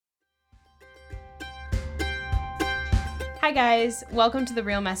Hi guys, welcome to the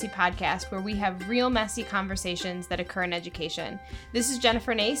Real Messy podcast, where we have real messy conversations that occur in education. This is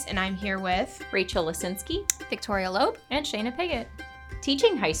Jennifer Nace, and I'm here with Rachel Lisinski, Victoria Loeb, and Shayna Piggott.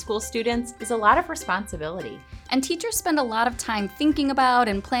 Teaching high school students is a lot of responsibility. And teachers spend a lot of time thinking about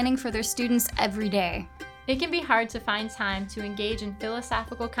and planning for their students every day. It can be hard to find time to engage in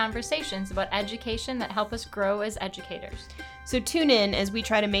philosophical conversations about education that help us grow as educators. So tune in as we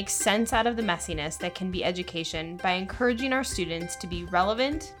try to make sense out of the messiness that can be education by encouraging our students to be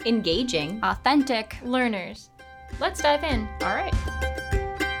relevant, engaging, authentic learners. Let's dive in. All right.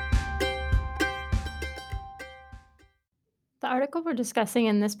 The article we're discussing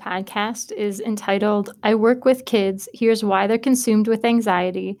in this podcast is entitled, I Work with Kids, Here's Why They're Consumed with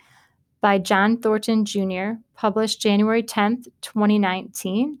Anxiety, by John Thornton Jr., published January 10th,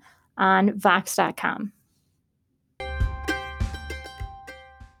 2019 on Vox.com.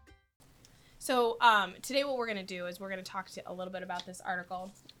 So today what we're going to do is we're going to talk a little bit about this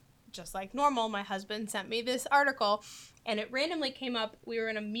article. Just like normal, my husband sent me this article, and it randomly came up. We were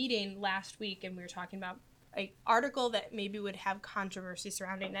in a meeting last week, and we were talking about an article that maybe would have controversy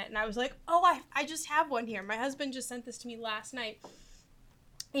surrounding it. And I was like, oh, I just have one here. My husband just sent this to me last night.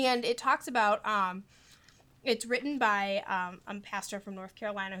 And it talks about, it's written by a pastor from North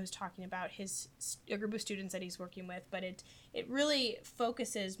Carolina who's talking about a group of students that he's working with, but it really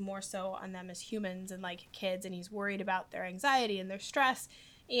focuses more so on them as humans and like kids, and he's worried about their anxiety and their stress.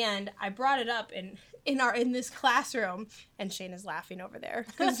 And I brought it up in this classroom, and Shayna's laughing over there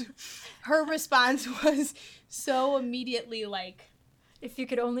because her response was so immediately like, If you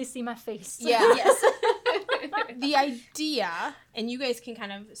could only see my face. Yeah. Yes. The idea, and you guys can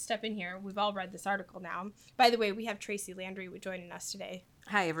kind of step in here. We've all read this article now. By the way, we have Tracy Landry joining us today.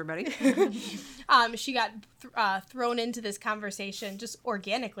 Hi, everybody. She got thrown into this conversation just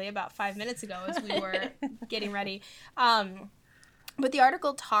organically about 5 minutes ago as we were getting ready. But the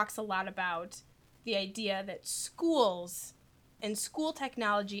article talks a lot about the idea that schools and school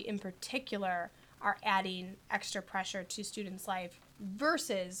technology in particular are adding extra pressure to students' life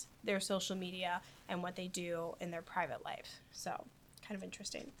versus their social media and what they do in their private life. So, kind of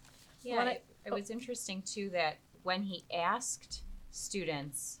interesting. Yeah, it was interesting, too, that when he asked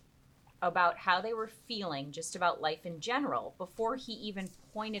students about how they were feeling just about life in general, before he even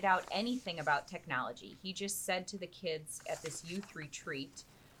pointed out anything about technology, he just said to the kids at this youth retreat,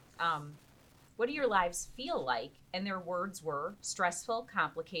 what do your lives feel like? And their words were stressful,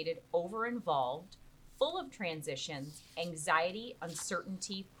 complicated, over-involved, full of transitions, anxiety,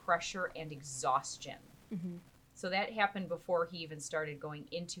 uncertainty, pressure, and exhaustion. Mm-hmm. So that happened before he even started going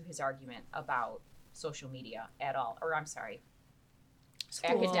into his argument about social media at all. Or I'm sorry,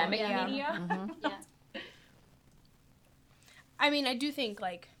 academic media. Mm-hmm. Yeah. I mean, I do think,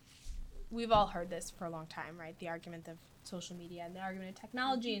 like, we've all heard this for a long time, right? The argument of social media and the argument of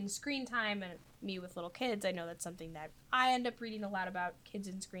technology and screen time, and me with little kids, I know that's something that I end up reading a lot about, kids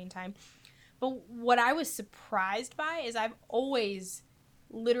and screen time. But what I was surprised by is I've always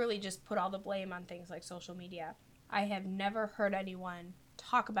literally just put all the blame on things like social media. I have never heard anyone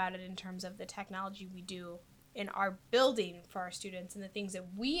talk about it in terms of the technology we do in our building for our students and the things that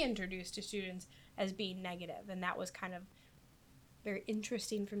we introduce to students as being negative. And that was kind of very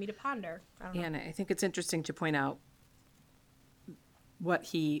interesting for me to ponder. I don't know. And I think it's interesting to point out what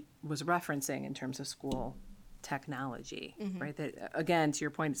he was referencing in terms of school technology, right? That, again, to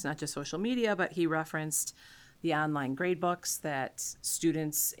your point, it's not just social media, but he referenced the online grade books that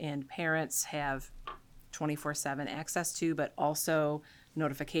students and parents have 24/7 access to, but also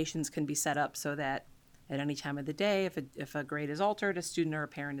notifications can be set up so that at any time of the day, if a grade is altered, a student or a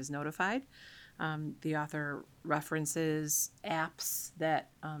parent is notified. The author references apps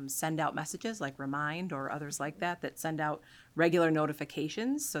that send out messages like Remind or others like that send out regular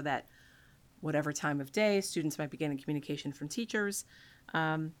notifications so that whatever time of day, students might be getting communication from teachers.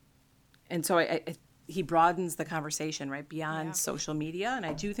 And so he broadens the conversation right beyond social media. And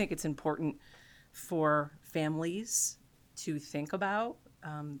I do think it's important for families to think about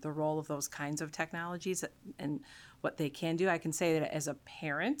the role of those kinds of technologies and what they can do. I can say that as a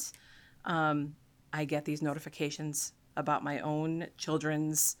parent, I get these notifications about my own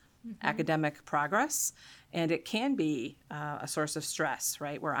children's academic progress, and it can be a source of stress,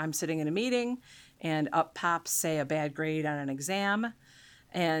 right? Where I'm sitting in a meeting and up pops, say, a bad grade on an exam,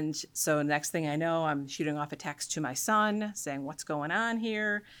 And so next thing I know, I'm shooting off a text to my son saying, what's going on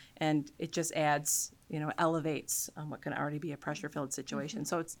here? And it just adds, elevates what can already be a pressure-filled situation.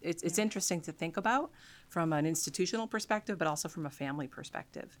 So it's interesting to think about from an institutional perspective, but also from a family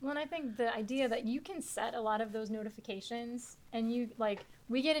perspective. Well, and I think the idea that you can set a lot of those notifications, and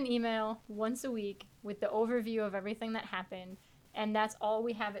we get an email once a week with the overview of everything that happened, and that's all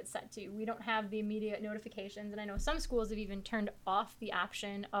we have it set to. We don't have the immediate notifications, and I know some schools have even turned off the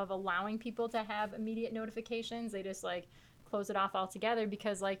option of allowing people to have immediate notifications. They just close it off altogether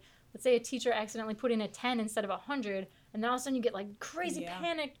because let's say a teacher accidentally put in a 10 instead of 100, and then all of a sudden you get crazy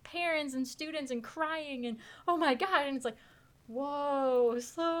panicked parents and students and crying and oh my God, and it's whoa,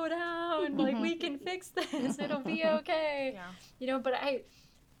 slow down, we can fix this, it'll be okay. But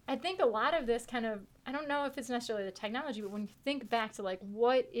I think a lot of this kind of, I don't know if it's necessarily the technology, but when you think back to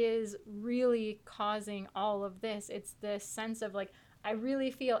what is really causing all of this, it's this sense of I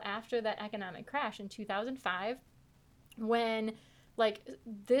really feel after that economic crash in 2005, when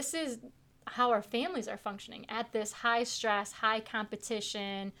this is how our families are functioning at this high stress, high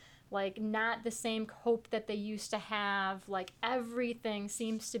competition, not the same hope that they used to have, everything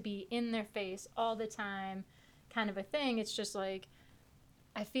seems to be in their face all the time kind of a thing. It's just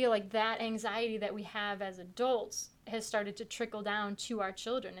I feel that anxiety that we have as adults has started to trickle down to our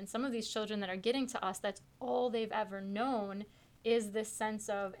children. And some of these children that are getting to us, that's all they've ever known is this sense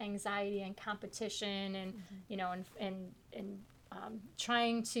of anxiety and competition and,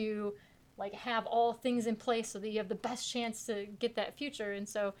 trying to have all things in place so that you have the best chance to get that future. And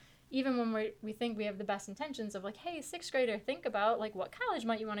so even when we think we have the best intentions of hey, sixth grader, think about what college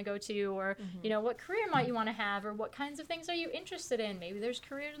might you want to go to, or what career might you want to have, or what kinds of things are you interested in? Maybe there's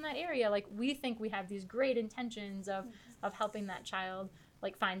careers in that area. We think we have these great intentions of helping that child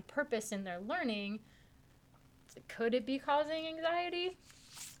find purpose in their learning. Could it be causing anxiety?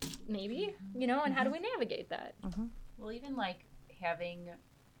 Maybe, and how do we navigate that? Well, even having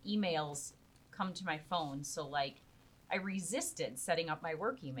emails come to my phone, so I resisted setting up my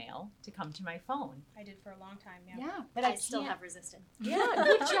work email to come to my phone. I did for a long time, Yeah, but I still have resisted. Yeah,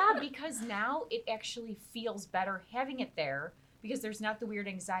 good job, because now it actually feels better having it there, because there's not the weird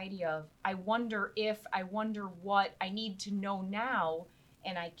anxiety of, I wonder what I need to know now,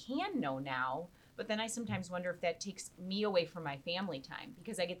 and I can know now, but then I sometimes wonder if that takes me away from my family time,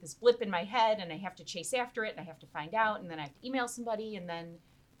 because I get this blip in my head, and I have to chase after it, and I have to find out, and then I have to email somebody, and then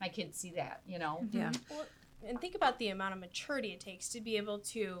my kids see that, Yeah. Well, and think about the amount of maturity it takes to be able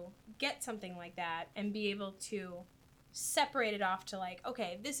to get something like that and be able to separate it off to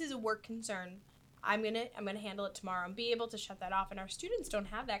okay, this is a work concern. I'm gonna handle it tomorrow and be able to shut that off. And our students don't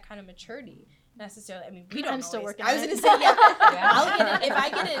have that kind of maturity necessarily. I mean, we don't. I'm still working. I was gonna say I'll get it if I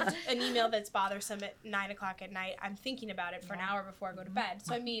get an email that's bothersome at 9:00 at night. I'm thinking about it for an hour before I go to bed.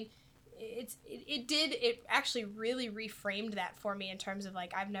 So I mean, it actually really reframed that for me in terms of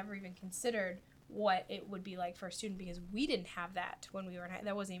I've never even considered what it would be like for a student, because we didn't have that when we were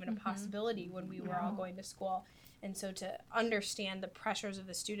that wasn't even a possibility when we were all going to school. And so to understand the pressures of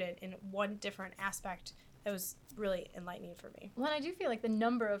the student in one different aspect, that was really enlightening for me. Well, I do feel the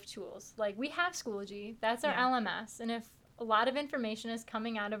number of tools, we have Schoology, that's our LMS, and if a lot of information is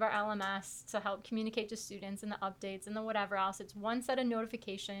coming out of our LMS to help communicate to students and the updates and the whatever else, it's one set of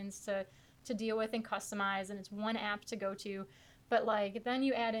notifications to deal with and customize, and it's one app to go to. But then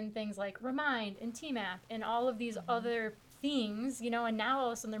you add in things like Remind and Team App and all of these other things, and now all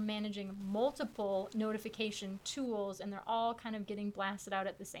of a sudden they're managing multiple notification tools, and they're all kind of getting blasted out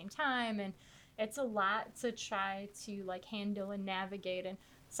at the same time, and it's a lot to try to handle and navigate, and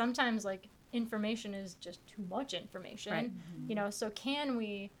sometimes information is just too much information, right. So can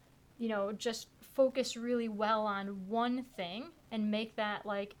we, just focus really well on one thing and make that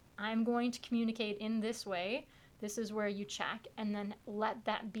I'm going to communicate in this way. This is where you check, and then let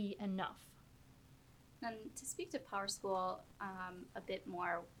that be enough. And to speak to PowerSchool a bit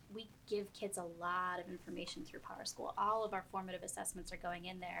more, we give kids a lot of information through PowerSchool. All of our formative assessments are going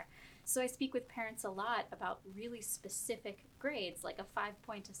in there. So I speak with parents a lot about really specific grades, like a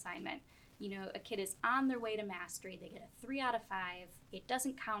 5-point assignment. A kid is on their way to mastery. They get a 3 out of 5. It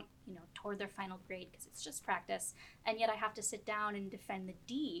doesn't count, toward their final grade because it's just practice. And yet I have to sit down and defend the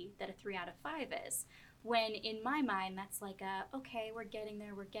D that a 3 out of 5 is. When in my mind, that's okay, we're getting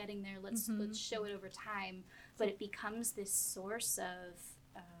there, let's show it over time. But it becomes this source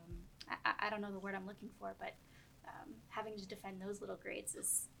of, I don't know the word I'm looking for, but having to defend those little grades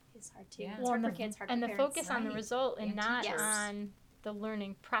is hard too. Yeah. It's hard for kids, hard for parents. And the focus on the result and not Yes. on the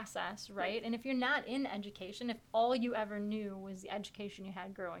learning process, right? And if you're not in education, if all you ever knew was the education you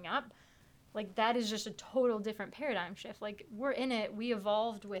had growing up, like that is just a total different paradigm shift. Like we're in it, we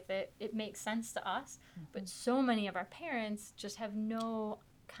evolved with it, it makes sense to us, but so many of our parents just have no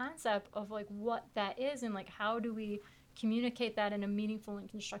concept of like what that is, and like how do we communicate that in a meaningful and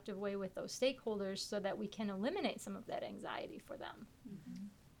constructive way with those stakeholders so that we can eliminate some of that anxiety for them.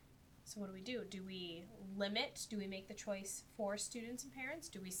 So what do? Do we limit? Do we make the choice for students and parents?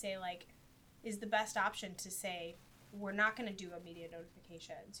 Do we say, like, is the best option to say, we're not going to do immediate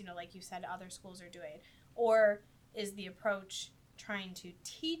notifications, you know, like you said other schools are doing? Or is the approach trying to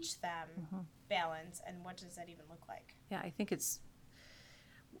teach them balance, and what does that even look like? Yeah, I think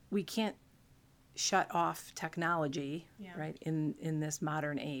we can't shut off technology, right, in this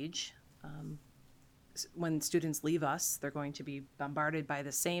modern age. When students leave us, they're going to be bombarded by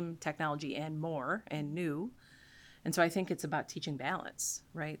the same technology and more and new. And so I think it's about teaching balance,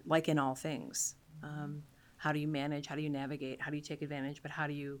 right? Like in all things. How do you manage? How do you navigate? How do you take advantage? But how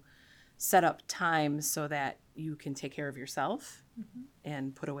do you set up time so that you can take care of yourself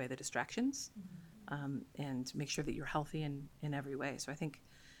and put away the distractions and make sure that you're healthy in every way? So I think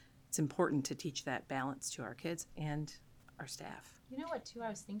it's important to teach that balance to our kids and our staff. You know what, too, I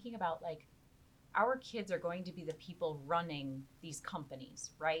was thinking about, like, our kids are going to be the people running these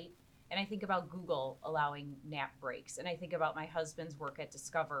companies, right? And I think about Google allowing nap breaks. And I think about my husband's work at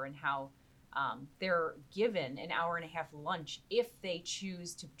Discover and how they're given an hour and a half lunch if they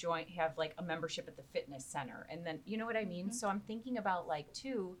choose to have like a membership at the fitness center. And then, you know what I mean? So I'm thinking about, like,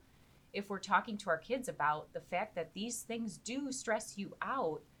 too, if we're talking to our kids about the fact that these things do stress you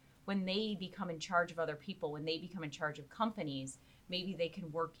out when they become in charge of other people, when they become in charge of companies, maybe they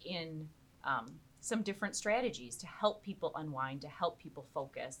can work in some different strategies to help people unwind, to help people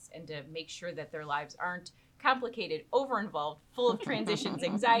focus, and to make sure that their lives aren't complicated, over-involved, full of transitions,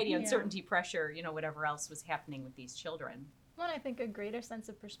 anxiety, uncertainty, pressure, you know, whatever else was happening with these children. Well, I think a greater sense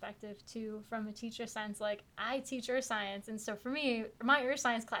of perspective, too, from a teacher sense. Like, I teach earth science, and so for me, my earth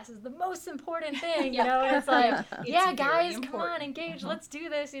science class is the most important thing, you know? And it's like, It's guys, very come on, engage, let's do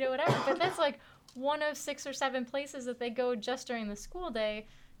this, you know, whatever. But that's like one of 6 or 7 places that they go just during the school day,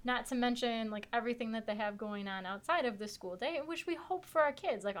 not to mention, like, everything that they have going on outside of the school day, which we hope for our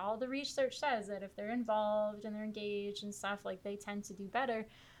kids. Like, all the research says that if they're involved and they're engaged and stuff, like, they tend to do better.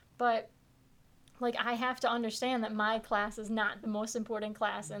 But like, I have to understand that my class is not the most important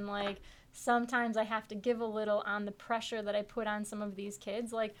class, and like sometimes I have to give a little on the pressure that I put on some of these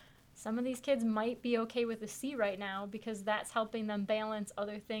kids. Like, some of these kids might be okay with a C right now because that's helping them balance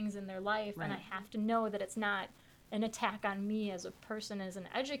other things in their life, and I have to know that it's not an attack on me as a person, as an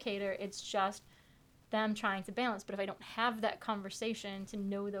educator. It's just them trying to balance. But if I don't have that conversation to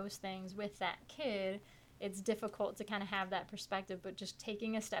know those things with that kid, it's difficult to kind of have that perspective. But just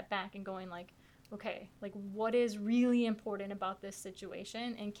taking a step back and going, like, okay, like, what is really important about this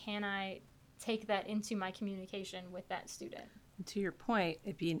situation, and can I take that into my communication with that student? And to your point,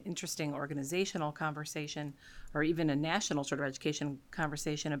 it'd be an interesting organizational conversation, or even a national sort of education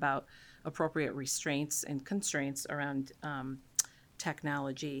conversation about appropriate restraints and constraints around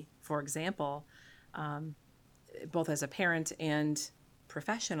technology. For example, both as a parent and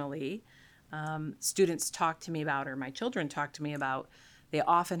professionally, students talk to me about, or my children talk to me about, they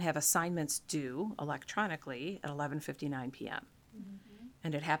often have assignments due electronically at 11:59 p.m.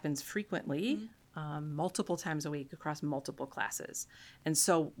 And it happens frequently, multiple times a week across multiple classes. And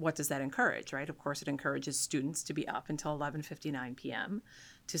so what does that encourage, right? Of course, it encourages students to be up until 11:59 p.m.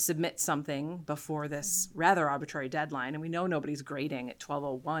 to submit something before this rather arbitrary deadline. And we know nobody's grading at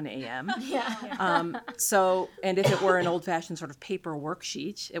 12:01 a.m. So, and if it were an old-fashioned sort of paper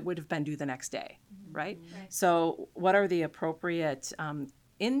worksheet, it would have been due the next day, right? So what are the appropriate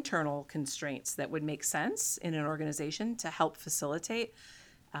internal constraints that would make sense in an organization to help facilitate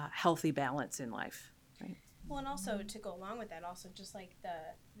healthy balance in life, right? Well, and also to go along with that, also just like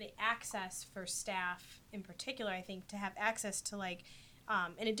the access for staff in particular, I think to have access to, like,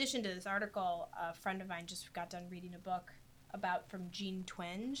 in addition to this article, a friend of mine just got done reading a book from Jean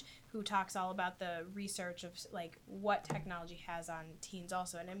Twenge, who talks all about the research of, like, what technology has on teens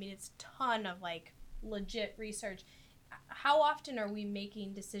also. And I mean, it's a ton of, like, legit research. How often are we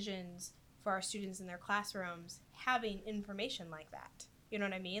making decisions for our students in their classrooms having information like that? You know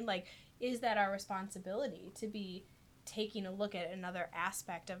what I mean? Like, is that our responsibility to be taking a look at another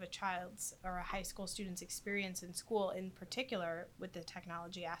aspect of a child's or a high school student's experience in school, in particular with the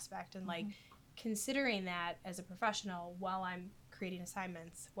technology aspect, and like considering that as a professional while I'm creating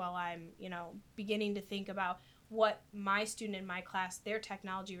assignments, while I'm, you know, beginning to think about what my student in my class, their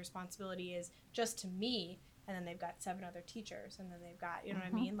technology responsibility is just to me, and then they've got 7 other teachers, and then they've got, you know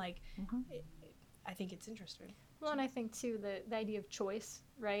what I mean? Like, I think it's interesting. Well, and I think too the idea of choice,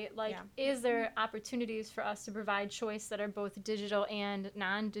 right? Like, Yeah. is there opportunities for us to provide choice that are both digital and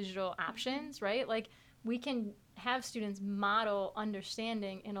non-digital options, right? Like, we can have students model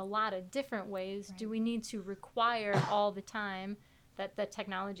understanding in a lot of different ways. Right. Do we need to require all the time that the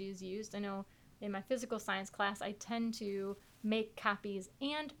technology is used? I know in my physical science class, I tend to make copies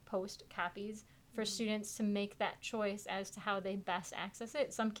and post copies for students to make that choice as to how they best access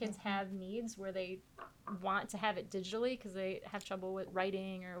it. Some kids have needs where they want to have it digitally because they have trouble with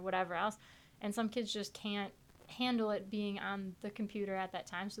writing or whatever else, and some kids just can't handle it being on the computer at that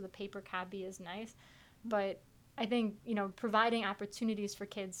time, so the paper copy is nice. But I think, providing opportunities for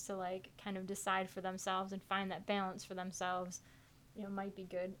kids to like kind of decide for themselves and find that balance for themselves, might be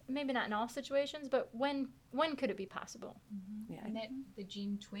good. Maybe not in all situations, but when could it be possible? Yeah. And that the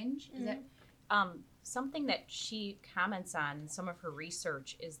gene twinge is that something that she comments on in some of her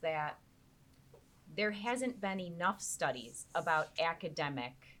research is that there hasn't been enough studies about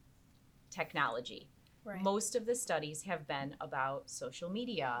academic technology. Right. Most of the studies have been about social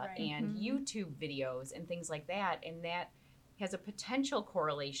media Right. and YouTube videos and things like that, and that has a potential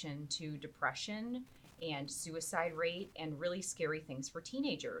correlation to depression and suicide rate and really scary things for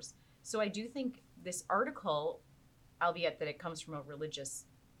teenagers. So I do think this article, albeit that it comes from a religious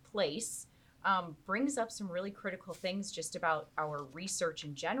place, brings up some really critical things just about our research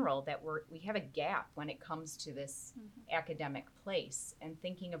in general, that we have a gap when it comes to this academic place, and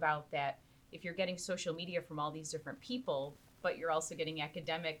thinking about that if you're getting social media from all these different people, but you're also getting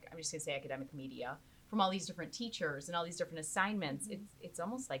academic media from all these different teachers and all these different assignments, it's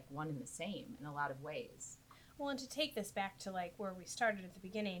almost like one and the same in a lot of ways. Well, and to take this back to like where we started at the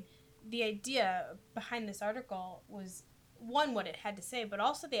beginning, the idea behind this article was, one, what it had to say, but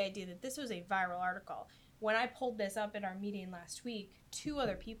also the idea that this was a viral article. When I pulled this up at our meeting last week, 2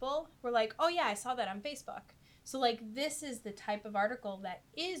 other people were like, oh yeah, I saw that on Facebook. So like, this is the type of article that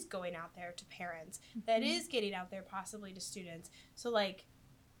is going out there to parents, that is getting out there possibly to students. So like,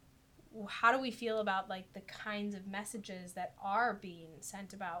 how do we feel about like the kinds of messages that are being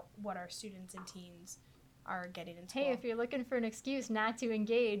sent about what our students and teens are getting in school? Hey, if you're looking for an excuse not to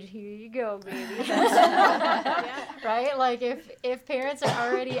engage, here you go, baby. Yeah. Right? Like, if parents are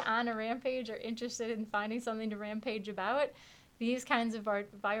already on a rampage or interested in finding something to rampage about, these kinds of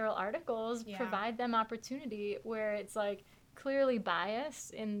viral articles provide them opportunity where it's like clearly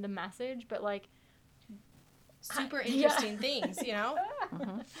biased in the message, but like Super interesting things, Yeah.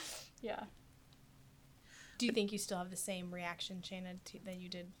 Do you think you still have the same reaction, Shayna, that you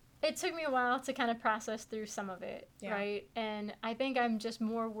did? It took me a while to kind of process through some of it, Yeah. right? And I think I'm just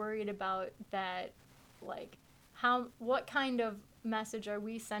more worried about that, like, what kind of message are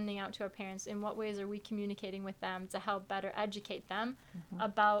we sending out to our parents? In what ways are we communicating with them to help better educate them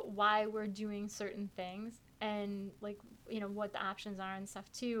about why we're doing certain things, and like, what the options are and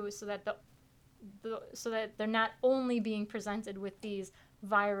stuff too, so that so that they're not only being presented with these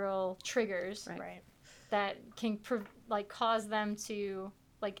viral triggers Right. that can cause them to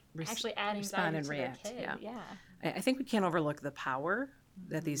actually add respond anxiety and to react, their kid. yeah. I think we can't overlook the power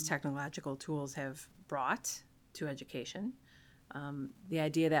that these technological tools have brought to education. The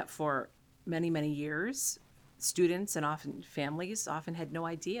idea that for many, many years, students and often families often had no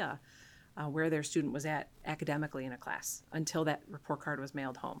idea where their student was at academically in a class until that report card was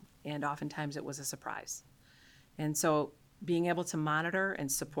mailed home. And oftentimes it was a surprise. And so being able to monitor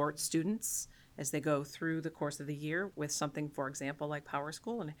and support students as they go through the course of the year with something, for example, like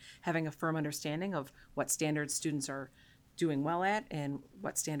PowerSchool, and having a firm understanding of what standards students are doing well at and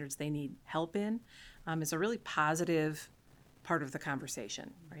what standards they need help in, is a really positive part of the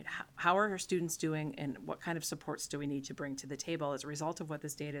conversation, right? How are our students doing, and what kind of supports do we need to bring to the table as a result of what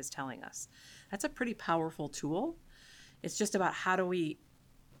this data is telling us? That's a pretty powerful tool. It's just about how do we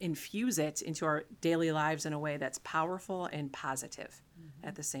infuse it into our daily lives in a way that's powerful and positive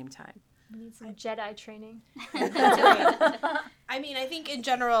at the same time. We need some Jedi training. I mean, I think in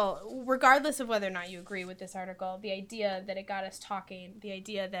general, regardless of whether or not you agree with this article, the idea that it got us talking, the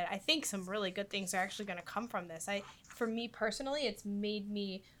idea that I think some really good things are actually going to come from this. For me personally, it's made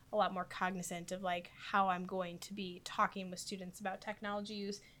me a lot more cognizant of like how I'm going to be talking with students about technology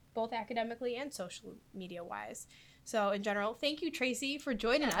use, both academically and social media wise. So in general, thank you, Tracy, for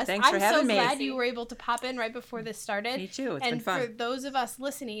joining us. Thanks for having me. I'm so glad you were able to pop in right before this started. Me too. It's and been fun. for those of us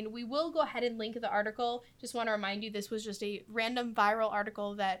listening, we will go ahead and link the article. Just want to remind you, this was just a random viral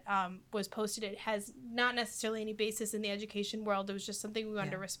article that was posted. It has not necessarily any basis in the education world. It was just something we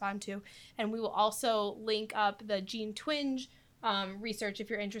wanted to respond to. And we will also link up the gene twinge research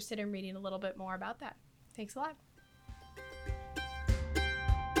if you're interested in reading a little bit more about that. Thanks a lot.